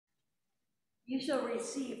You shall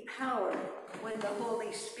receive power when the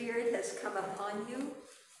Holy Spirit has come upon you,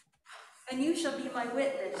 and you shall be my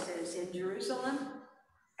witnesses in Jerusalem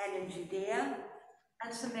and in Judea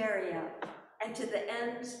and Samaria and to the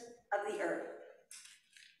ends of the earth.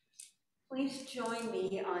 Please join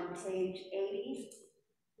me on page 80.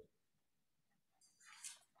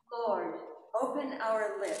 Lord, open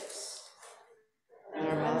our lips, and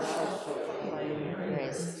our mouth shall proclaim your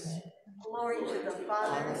praise. Glory to the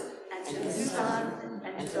Father, and to the Son,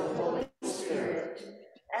 and to the Holy Spirit,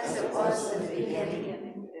 as it was in the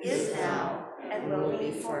beginning, is now, and will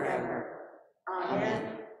be forever.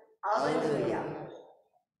 Amen. Alleluia.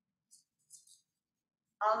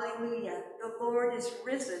 Alleluia. The Lord is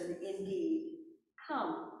risen indeed.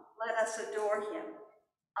 Come, let us adore him.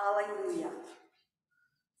 Alleluia.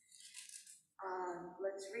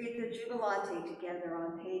 Let's read the Jubilate together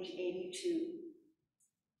on page 82.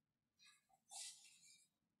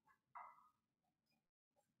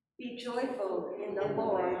 Be joyful in the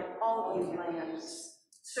Lord, all you lands.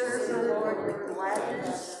 Serve the Lord with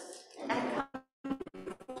gladness, and come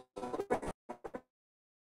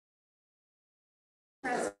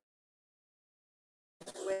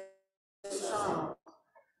with song.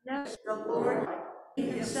 Know the Lord, he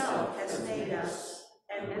himself has made us,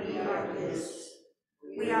 and we are his.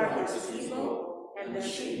 We are his people, and the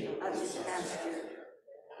sheep of his pasture.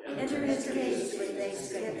 Enter his gates with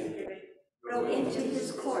thanksgiving. Go into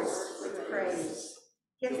his courts with praise.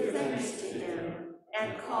 Give thanks to him,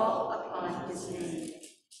 and call upon his name.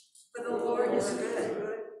 For the Lord is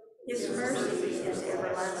good. His mercy is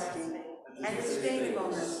everlasting, and his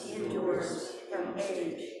faithfulness endures from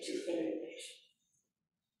age to age.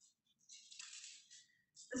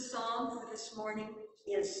 The psalm for this morning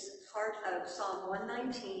is part of Psalm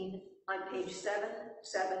 119 on page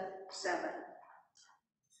 777.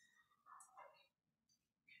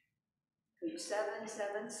 Page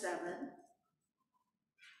 777.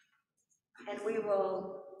 And we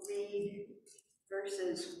will read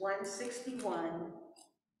verses 161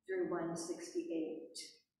 through 168.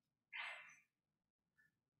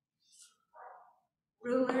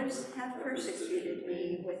 Rulers have persecuted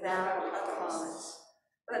me without a cause,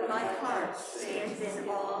 but my heart stands in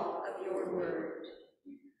awe of your word.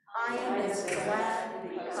 I am as glad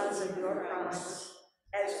because of your promise,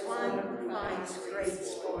 as one who finds great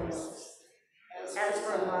spoils. As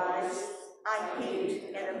for lies, I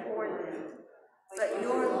hate and abhor them, but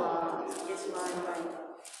your law is my right.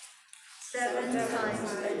 7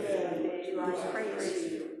 times a day do I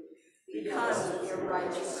praise you, because of your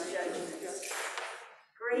righteous judgments.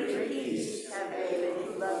 Great peace have they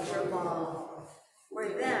who love your law. For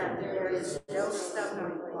them there is no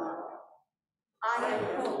stumbling block. I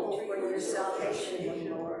have hoped for your salvation,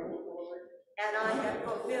 Lord, and I have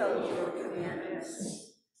fulfilled your commandments.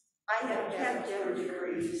 I have kept your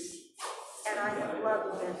decrees, and I have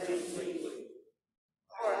loved them faithfully.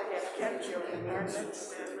 For I have kept your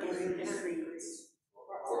commandments and your decrees.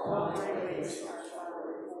 For all my ways are far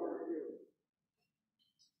before you.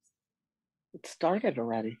 It started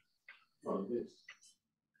already.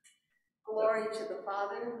 Glory to the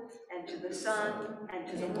Father, and to the Son, and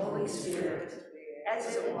to the Holy Spirit,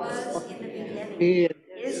 as it was in the beginning,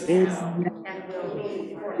 is now, and will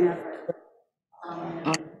be forever.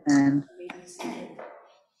 Amen. Amen.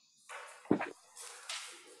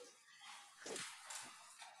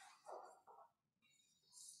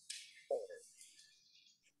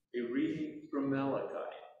 A reading from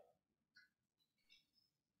Malachi.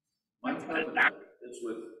 My covenant is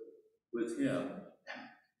with him.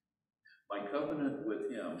 My covenant with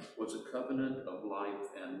him was a covenant of life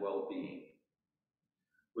and well-being,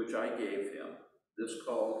 which I gave him. This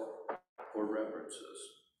called for reverences.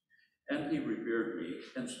 And he revered me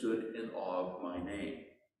and stood in awe of my name.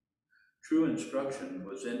 True instruction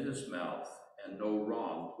was in his mouth, and no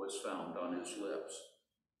wrong was found on his lips.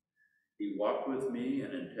 He walked with me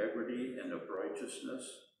in integrity and of righteousness,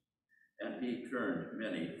 and he turned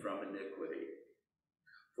many from iniquity.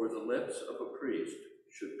 For the lips of a priest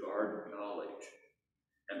should guard knowledge,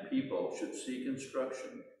 and people should seek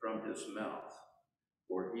instruction from his mouth,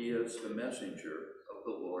 for he is the messenger of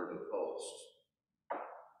the Lord of hosts.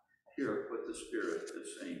 Hear what the Spirit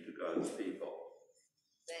is saying to God's people.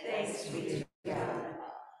 Thanks be to God.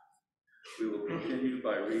 We will continue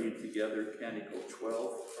by reading together Canticle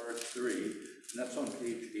 12, Part 3, and that's on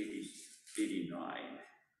page 89.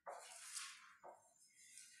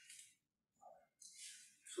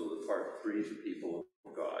 So the Part 3, the people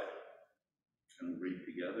of God. And read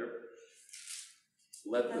together.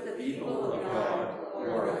 Let the people of God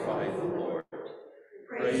glorify the Lord.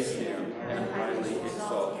 Praise him and highly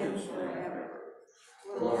exalt his name.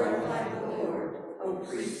 Glorify the Lord,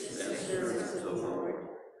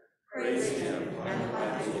 Praise him and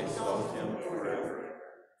highly exalt him forever.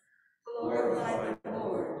 Glorify the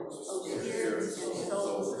Lord, O spirits and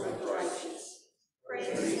souls of the righteous.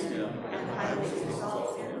 Praise him and highly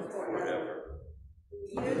exalt him forever.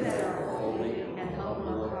 You that are holy and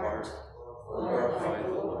humble of heart, glorify the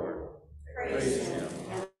Lord. Praise him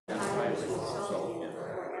and highly exalt him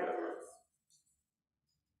forever.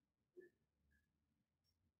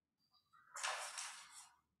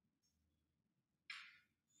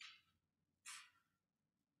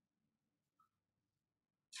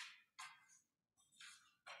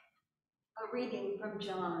 A reading from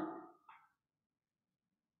John.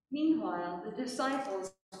 Meanwhile, the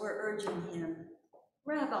disciples were urging him,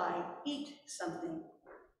 "Rabbi, eat something."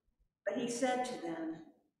 But he said to them,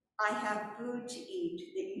 "I have food to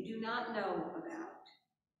eat that you do not know about."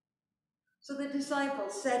 So the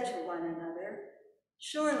disciples said to one another,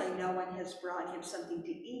 "Surely no one has brought him something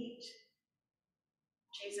to eat."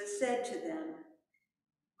 Jesus said to them,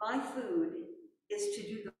 "My food is to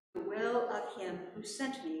do the will of him who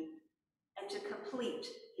sent me and to complete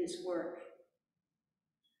his work.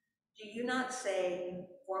 Do you not say,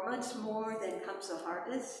 4 months more, then comes the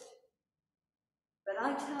harvest?' But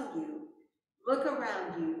I tell you, look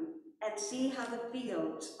around you and see how the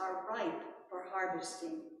fields are ripe for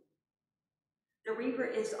harvesting. The reaper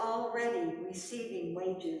is already receiving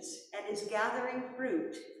wages and is gathering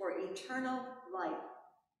fruit for eternal life,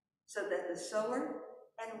 so that the sower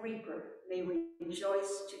and reaper may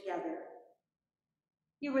rejoice together."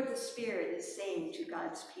 Hear what the Spirit is saying to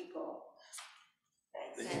God's people.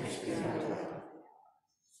 Thanks be to God.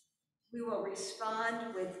 We will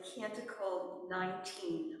respond with Canticle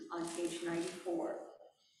 19 on page 94.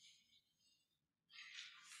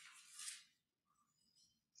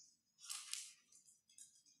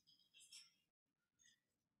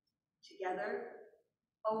 Together,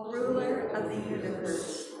 O ruler of the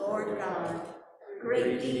universe, Lord God,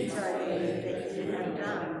 great deeds are they that you have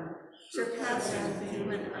done, surpassing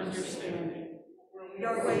human understanding.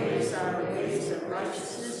 Your ways are ways of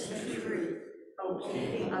righteousness and truth, O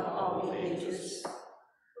King of all the ages.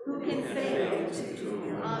 Who can fail to do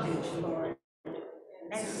you homage, Lord,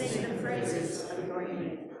 and sing the praises of your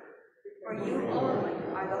name? For you only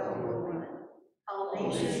are the Holy One. All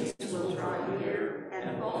nations will draw near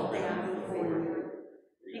and fall down before you,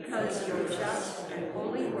 because your just and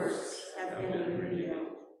holy works have been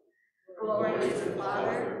revealed. Glory to the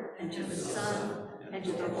Father, and to the Son, and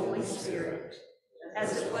to the Holy Spirit,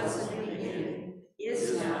 as it was in the beginning,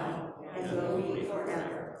 is now, and will be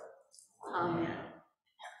forever. Amen.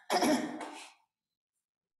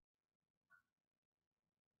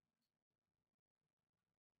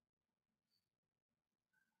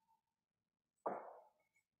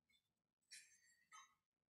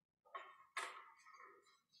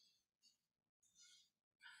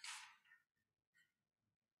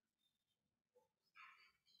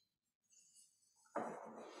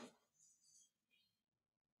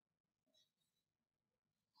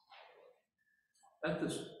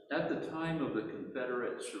 At the time of the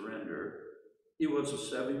Confederate surrender, he was a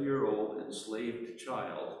 7-year-old enslaved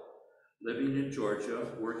child living in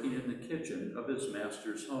Georgia, working in the kitchen of his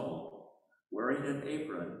master's home, wearing an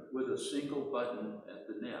apron with a single button at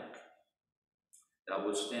the neck. That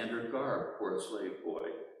was standard garb for a slave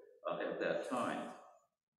boy at that time.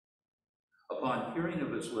 Upon hearing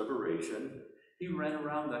of his liberation, he ran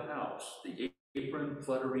around the house, the apron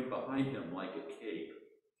fluttering behind him like a cape.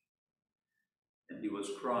 And he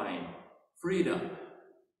was crying, "Freedom,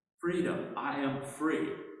 freedom, I am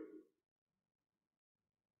free."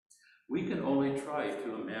 We can only try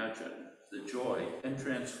to imagine the joy and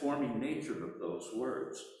transforming nature of those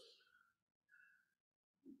words.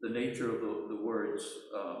 The nature of those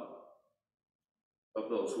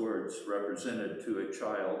words represented to a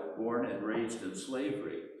child born and raised in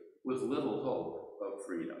slavery with little hope of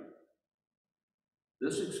freedom.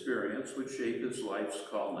 This experience would shape his life's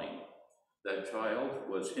calling. That child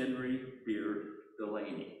was Henry Beard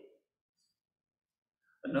Delaney.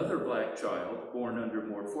 Another Black child, born under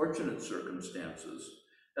more fortunate circumstances,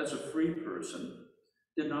 as a free person,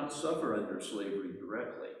 did not suffer under slavery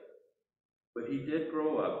directly, but he did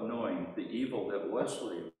grow up knowing the evil that was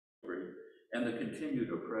slavery and the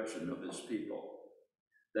continued oppression of his people.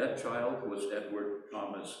 That child was Edward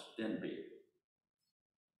Thomas Denby.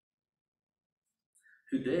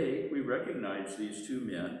 Today, we recognize these two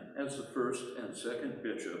men as the first and second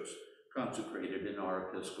bishops consecrated in our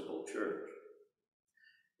Episcopal Church.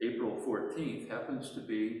 April 14th happens to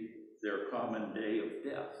be their common day of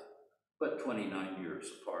death, but 29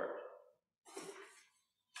 years apart.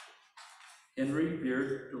 Henry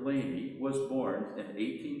Beard Delaney was born in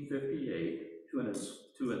 1858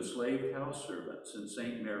 to enslaved house servants in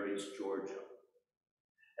St. Mary's, Georgia.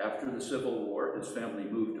 After the Civil War, his family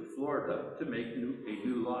moved to Florida to make a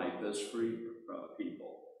new life as free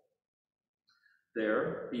people.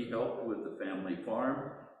 There, he helped with the family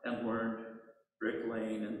farm and learned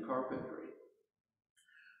bricklaying and carpentry.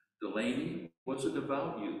 Delaney was a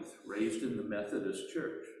devout youth raised in the Methodist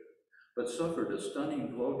Church, but suffered a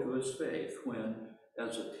stunning blow to his faith when,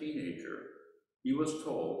 as a teenager, he was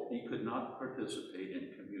told he could not participate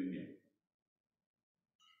in communion.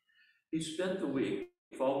 He spent the week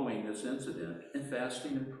following this incident in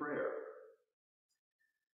fasting and prayer,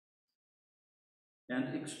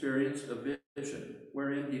 and experienced a vision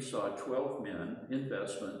wherein he saw 12 men in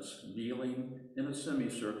vestments kneeling in a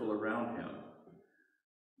semicircle around him.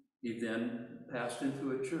 He then passed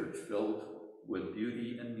into a church filled with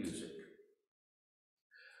beauty and music.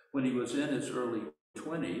 When he was in his early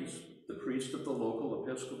 20s, the priest of the local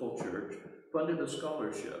Episcopal church funded a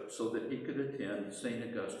scholarship so that he could attend St.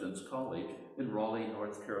 Augustine's College in Raleigh,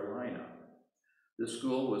 North Carolina. The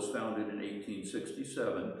school was founded in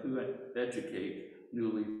 1867 to educate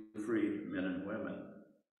newly freed men and women.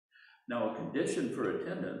 Now, a condition for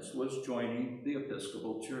attendance was joining the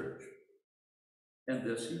Episcopal Church, and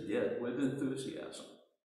this he did with enthusiasm.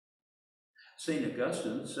 St.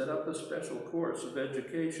 Augustine set up a special course of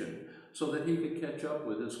education so that he could catch up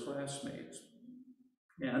with his classmates,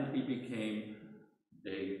 and he became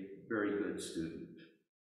a very good student.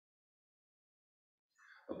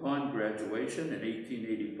 Upon graduation in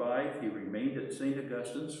 1885, he remained at St.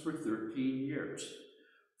 Augustine's for 13 years,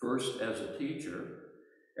 first as a teacher,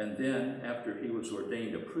 and then, after he was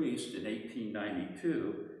ordained a priest in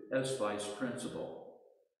 1892, as vice principal.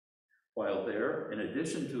 While there, in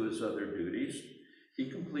addition to his other duties, he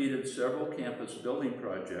completed several campus building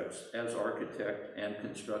projects as architect and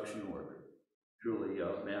construction worker, truly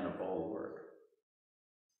a man of all work.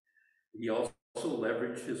 He also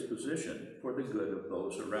leveraged his position for the good of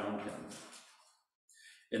those around him.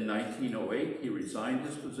 In 1908, he resigned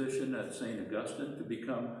his position at St. Augustine to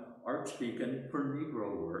become Archdeacon for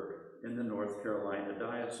Negro work in the North Carolina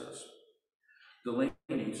diocese.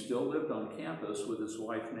 Delaney still lived on campus with his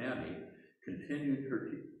wife Nanny.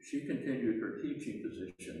 She continued her teaching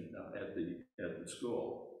position at the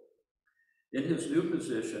school. In his new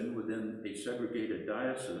position within a segregated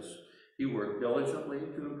diocese, he worked diligently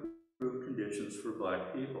to improve conditions for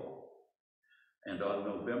Black people. And on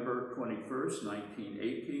November 21st,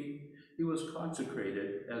 1918, he was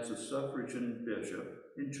consecrated as a suffragan bishop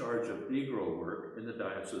in charge of Negro work in the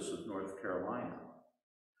Diocese of North Carolina.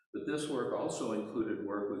 But this work also included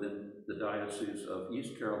work within the Diocese of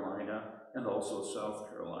East Carolina and also South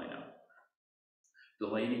Carolina.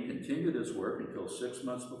 Delaney continued his work until 6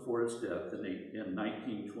 months before his death in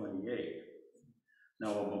 1928.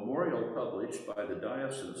 Now, a memorial published by the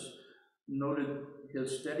diocese noted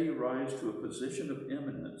his steady rise to a position of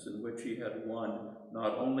eminence in which he had won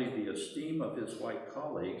not only the esteem of his white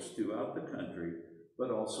colleagues throughout the country,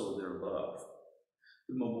 but also their love.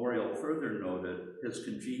 The memorial further noted his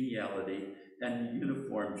congeniality and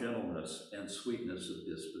uniform gentleness and sweetness of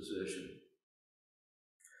disposition.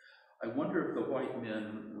 I wonder if the white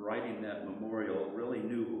men writing that memorial really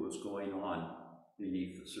knew what was going on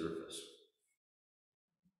beneath the surface.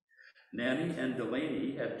 Nanny and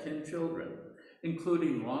Delaney had 10 children,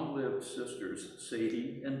 including long-lived sisters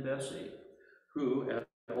Sadie and Bessie, who, at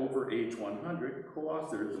over age 100,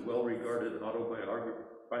 co-authored the well-regarded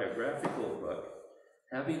autobiographical book,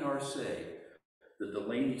 Having Our Say, The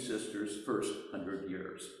Delaney Sisters' First 100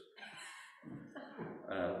 Years,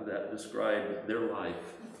 that described their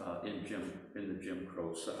life in the Jim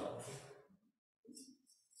Crow South.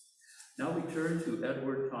 Now we turn to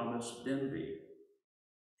Edward Thomas Denby.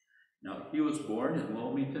 Now, he was born in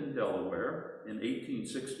Wilmington, Delaware in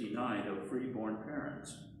 1869 of free-born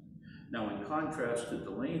parents. Now, in contrast to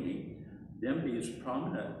Delaney, Denby's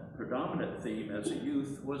predominant theme as a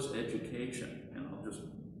youth was education, and I'll just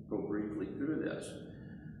go briefly through this.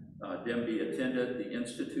 Denby attended the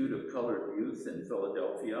Institute of Colored Youth in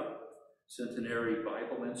Philadelphia, Centenary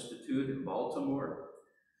Bible Institute in Baltimore,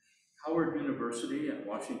 Howard University in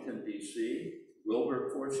Washington, D.C.,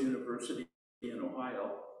 Wilberforce University in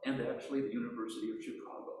Ohio, and actually the University of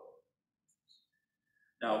Chicago.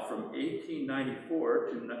 Now, from 1894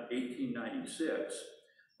 to 1896,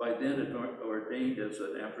 by then ordained as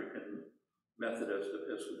an African Methodist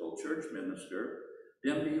Episcopal Church minister,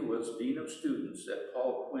 Denby was Dean of Students at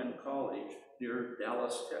Paul Quinn College near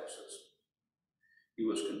Dallas, Texas. He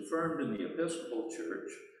was confirmed in the Episcopal Church,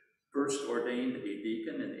 first ordained a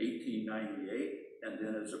deacon in 1898, and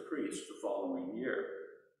then as a priest the following year.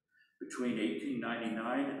 Between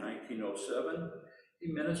 1899 and 1907,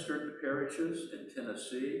 he ministered to parishes in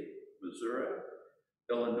Tennessee, Missouri,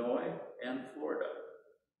 Illinois, and Florida.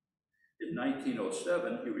 In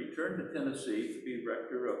 1907, he returned to Tennessee to be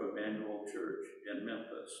rector of Emmanuel Church in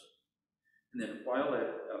Memphis. And then while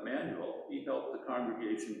at Emmanuel, he helped the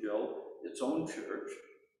congregation build its own church,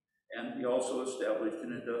 and he also established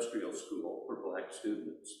an industrial school for Black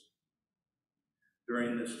students.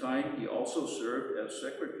 During this time, he also served as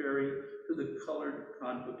secretary to the colored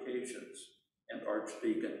convocations and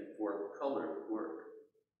archdeacon for colored work.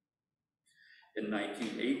 In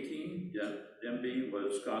 1918, Demby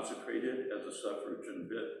was consecrated as a suffragan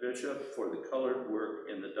bishop for the colored work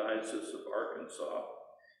in the Diocese of Arkansas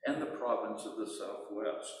and the province of the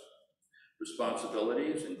Southwest.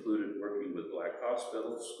 Responsibilities included working with Black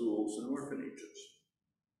hospitals, schools, and orphanages.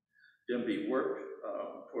 Demby worked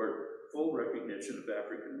toward full recognition of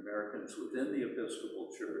African Americans within the Episcopal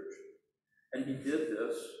Church, and he did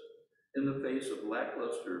this in the face of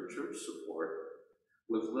lackluster church support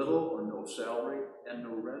with little or no salary and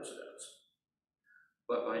no residence.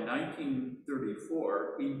 But by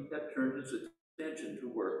 1934, he had turned his attention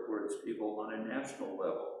to work for his people on a national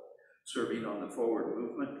level, serving on the Forward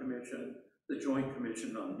Movement Commission, the Joint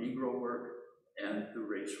Commission on Negro Work, and the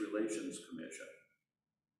Race Relations Commission.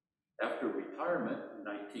 After retirement in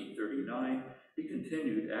 1939, he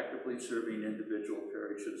continued actively serving individual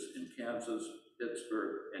parishes in Kansas,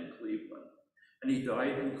 Pittsburgh, and Cleveland. And he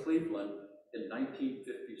died in Cleveland in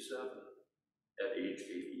 1957 at age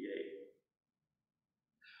 88.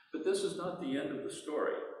 But this is not the end of the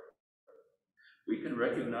story. We can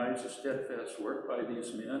recognize the steadfast work by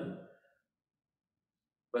these men,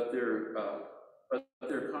 but their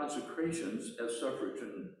consecrations as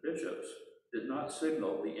suffragan bishops did not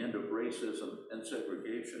signal the end of racism and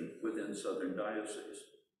segregation within Southern dioceses.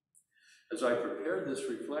 As I prepared this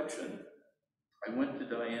reflection, I went to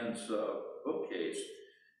Diane's bookcase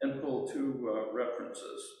and pulled two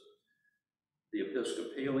references: The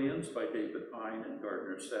Episcopalians by David Pine and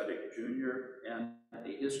Gardner Static Jr., and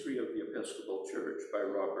The History of the Episcopal Church by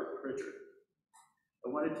Robert Pritchard. I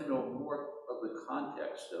wanted to know more of the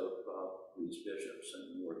context of these bishops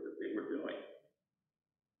and the work that they were doing.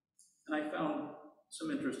 And I found some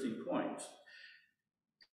interesting points.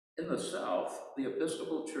 In the South, the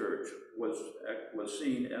Episcopal Church was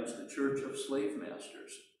seen as the church of slave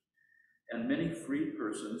masters, and many freed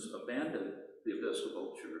persons abandoned the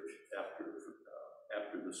Episcopal Church after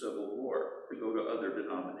the Civil War to go to other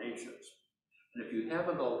denominations. And if you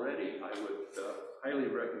haven't already, I would highly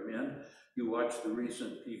recommend you watch the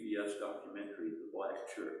recent PBS documentary, The Black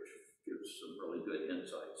Church. It gives some really good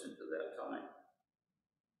insights into that time.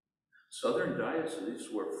 Southern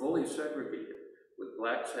dioceses were fully segregated, with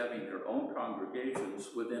Blacks having their own congregations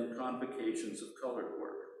within convocations of colored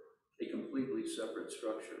work, a completely separate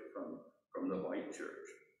structure from the white church.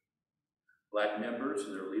 Black members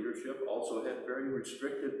and their leadership also had very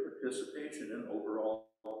restricted participation in overall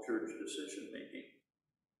church decision-making.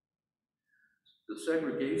 The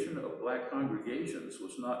segregation of Black congregations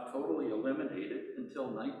was not totally eliminated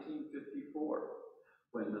until 1954,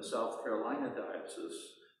 when the South Carolina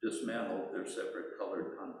diocese dismantled their separate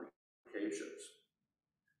colored congregations.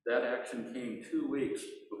 That action came 2 weeks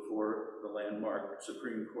before the landmark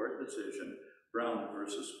Supreme Court decision, Brown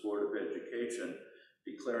versus Board of Education,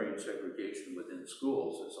 declaring segregation within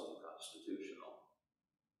schools as unconstitutional.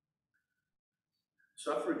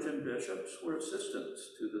 Suffragan bishops were assistants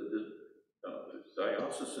to the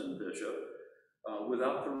diocesan bishop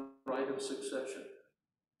without the right of succession.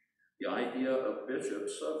 The idea of bishop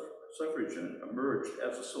suffragan emerged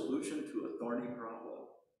as a solution to a thorny problem: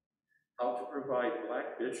 how to provide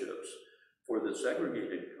Black bishops for the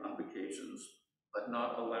segregated convocations, but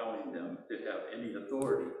not allowing them to have any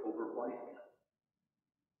authority over white men.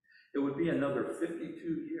 It would be another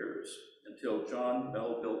 52 years until John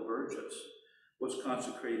Melville Burgess was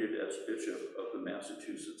consecrated as Bishop of the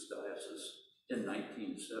Massachusetts Diocese in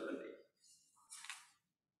 1970.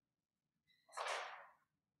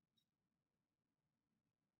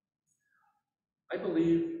 I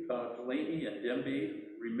believe Galena and Demby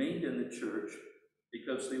remained in the church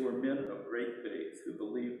because they were men of great faith who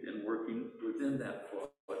believed in working within that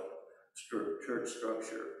church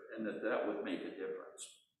structure, and that would make a difference.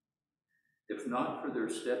 If not for their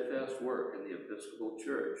steadfast work in the Episcopal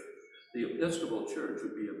Church, the Episcopal Church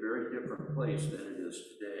would be a very different place than it is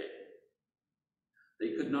today.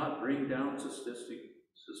 They could not bring down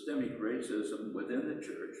systemic racism within the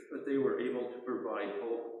church, but they were able to provide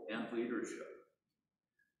hope and leadership.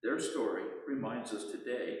 Their story reminds us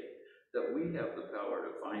today that we have the power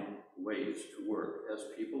to find ways to work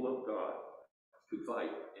as people of God to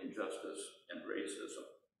fight injustice and racism.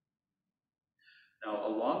 Now,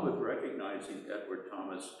 along with recognizing Edward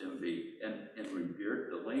Thomas Demby and Henry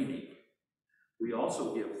Beard Delaney, we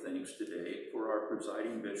also give thanks today for our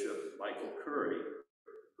presiding bishop, Michael Curry,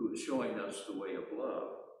 who is showing us the way of love,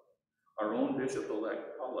 our own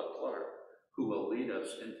Bishop-elect Paula Clark, who will lead us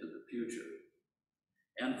into the future,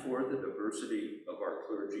 and for the diversity of our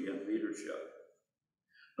clergy and leadership.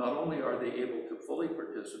 Not only are they able to fully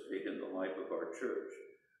participate in the life of our church,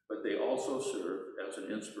 but they also serve as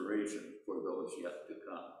an inspiration for those yet to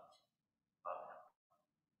come.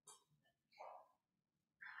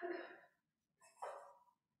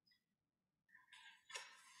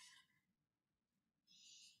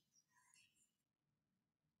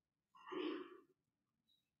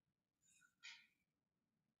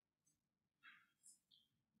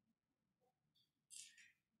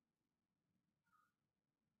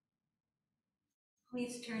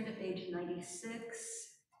 Please turn to page 96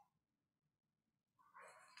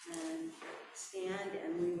 and stand,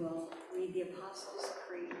 and we will read the Apostles'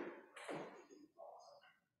 Creed.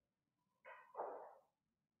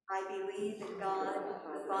 I believe in God,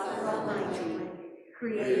 the Father Almighty,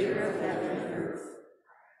 creator of heaven and earth.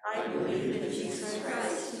 I believe in Jesus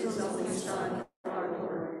Christ, his only Son, our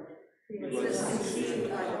Lord, who was conceived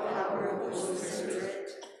by the power of the Holy Spirit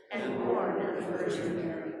and born of the Virgin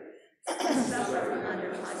Mary. Suffered under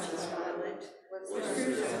Pontius Pilate, was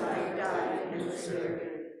crucified, died, and was buried.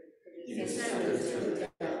 He descended to the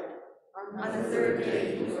dead. On the third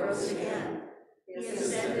day he rose again. He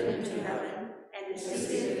ascended into heaven and is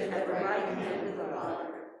seated at the right hand of the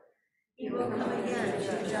Father. He will come again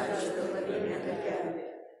to judge the living and the dead.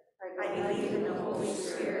 I believe in the Holy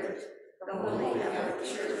Spirit, the Holy Catholic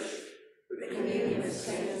Church, the communion of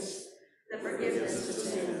saints, the forgiveness of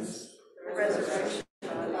sins, the resurrection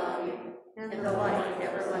of the body, and the life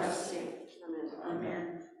everlasting.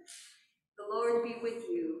 Amen. The Lord be with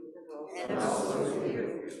you, and also with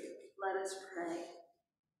you. Let us pray.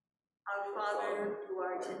 Our Father, who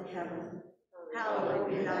art in heaven, hallowed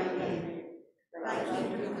be thy name. Thy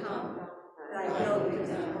kingdom come, thy will be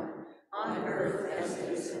done, on earth as it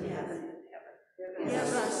is in heaven. Give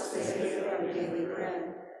us this day our daily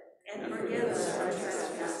bread, and forgive us our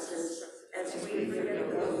trespasses, as we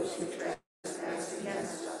forgive those who trespass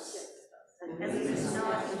against us. And lead us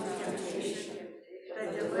not into temptation,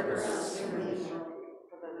 but deliver us from evil.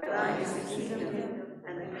 For thine is the kingdom,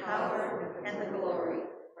 and the power, and the glory,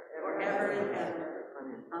 forever and ever.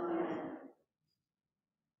 Amen.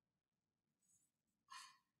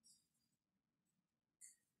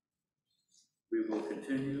 We will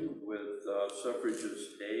continue with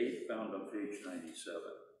suffrages A, found on page 97.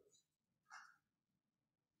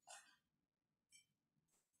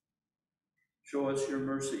 Show us your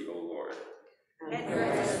mercy, O Lord. And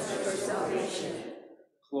grant us your salvation.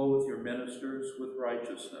 Clothe your ministers with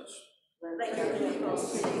righteousness. Let your people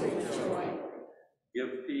sing with joy.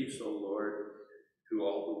 Give peace, O Lord, to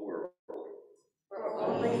all the world. For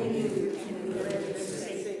only in you can we live in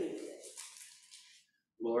safety.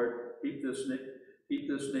 Lord, keep this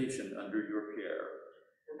nation under your care.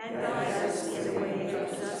 And guide us in the way of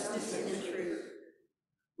justice and truth.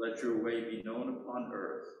 Let your way be known upon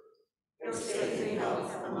earth. Your sacred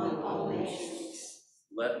health among all nations.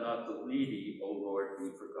 Let not the needy, O Lord, be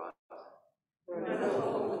forgotten. Nor the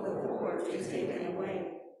hope of the poor be taken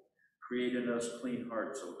away. Create in us clean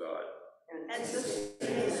hearts, O God. And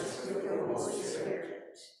sustain us with your Holy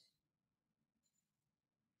Spirit.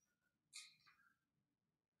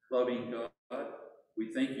 Loving God,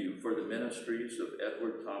 we thank you for the ministries of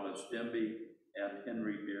Edward Thomas Demby and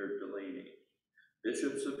Henry Beard Delaney,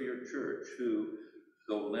 bishops of your church who,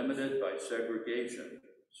 though limited by segregation,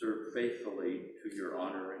 serve faithfully to your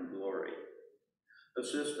honor and glory.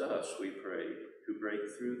 Assist us, we pray, to break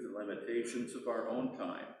through the limitations of our own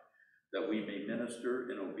time, that we may minister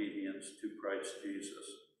in obedience to Christ Jesus,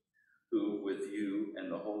 who with you and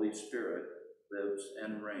the Holy Spirit lives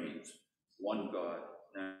and reigns, one God,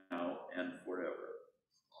 now and forever.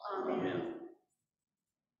 Amen.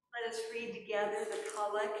 Let us read together the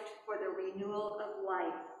collect for the renewal of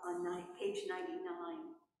life on page 99.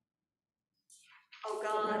 O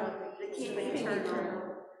God, the King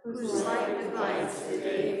eternal, whose light divides the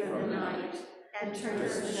day from the night and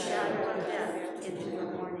turns the shadow of death into the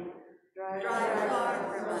morning, drive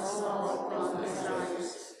far from us all wrong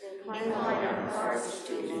desires, incline our hearts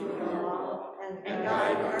to do your law, and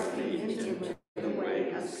guide our feet into the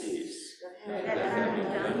way of peace, that having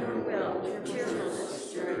done your will with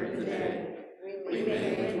cheerfulness during the day, we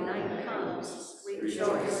may, when night comes,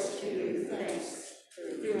 rejoice to give thanks.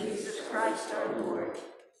 Through Jesus Christ our Lord.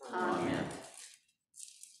 Amen.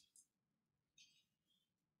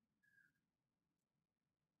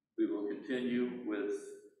 We will continue with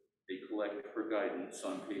a collect for guidance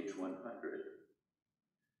on page 100.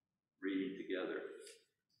 Reading together.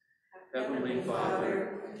 Heavenly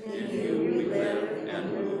Father, in you we live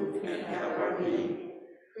and move and have our being.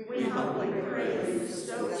 We humbly pray you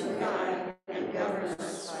so to guide and govern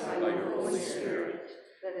us by your Holy Spirit,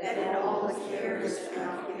 that in all the cares and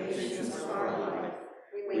occupations of our life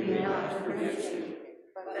we may not forget you,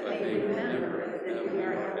 but may remember that we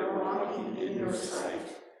are ever walking in your sight.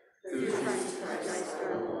 Through Christ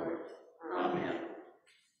our Lord. Amen.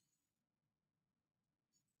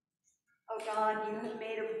 O God, you have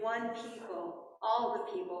made of one people all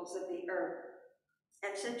the peoples of the earth,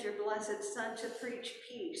 and sent your blessed Son to preach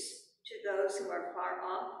peace to those who are far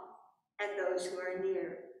off and those who are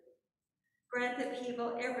near. Grant that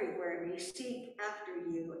people everywhere may seek after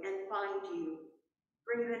you and find you.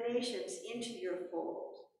 Bring the nations into your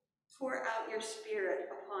fold. Pour out your Spirit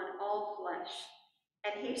upon all flesh,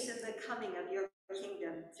 and hasten the coming of your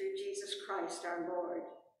kingdom through Jesus Christ our Lord.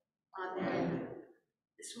 Amen.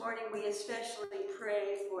 This morning we especially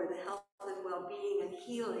pray for the health and well-being and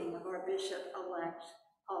healing of our Bishop-elect,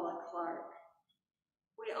 Paula Clark.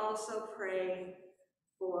 We also pray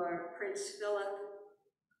for Prince Philip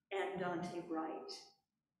and Dante Wright.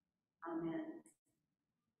 Amen.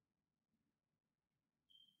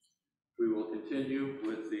 We will continue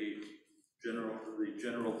with the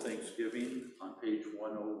general Thanksgiving on page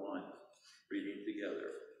 101, reading together.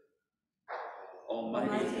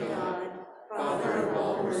 Almighty God, Father of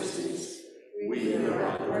all mercies, we, your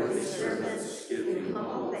unworthy servants, give you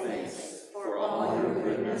humble thanks for all your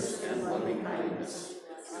goodness and loving kindness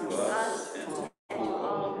to us and to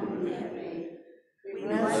all whom you have made. We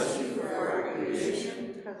bless you for our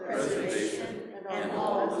creation, preservation, and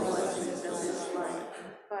all the blessings of this life,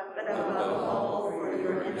 but above all for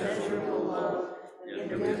your immeasurable love in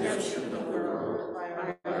the redemption of the world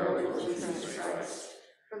by our Lord Jesus Christ,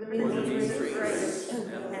 for the means of grace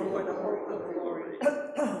and for the hope of glory.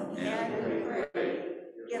 And we pray,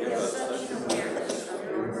 give us such an awareness of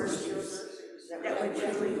your mercies that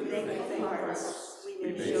with truly thankful hearts we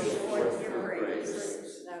may show forth your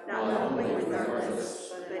praise, not only with our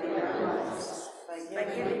lips, but in our lives, by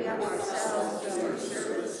giving up ourselves to your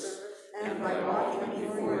service, and by walking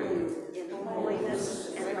before you in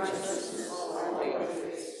holiness and righteousness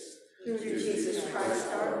always. Through Jesus Christ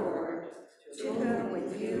our Lord, to whom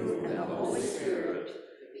with you and the Holy Spirit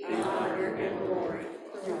be honor and glory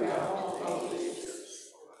throughout all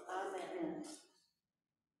ages. Amen.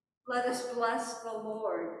 Let us bless the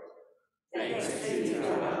Lord. Thanks be to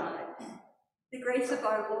God. The grace of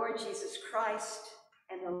our Lord Jesus Christ,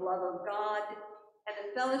 and the love of God, and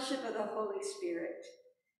the fellowship of the Holy Spirit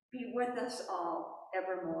be with us all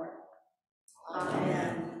evermore.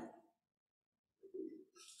 Amen.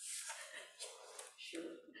 Sure.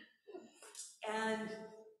 And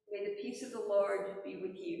may the peace of the Lord be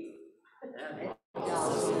with you. And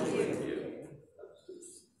also with you.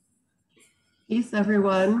 Peace,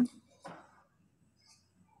 everyone.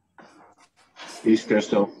 Peace,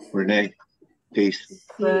 Crystal. Renee. Peace.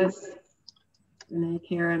 Chris. Renee,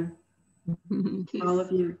 Karen. All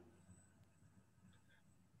of you.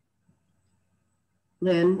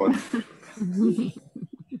 Lynn.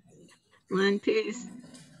 Lynn, peace.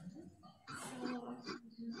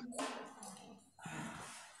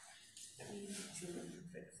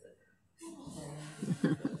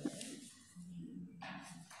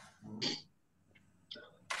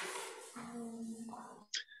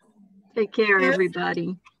 Take care,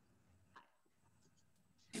 everybody.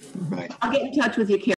 Right. I'll get in touch with you, Karen.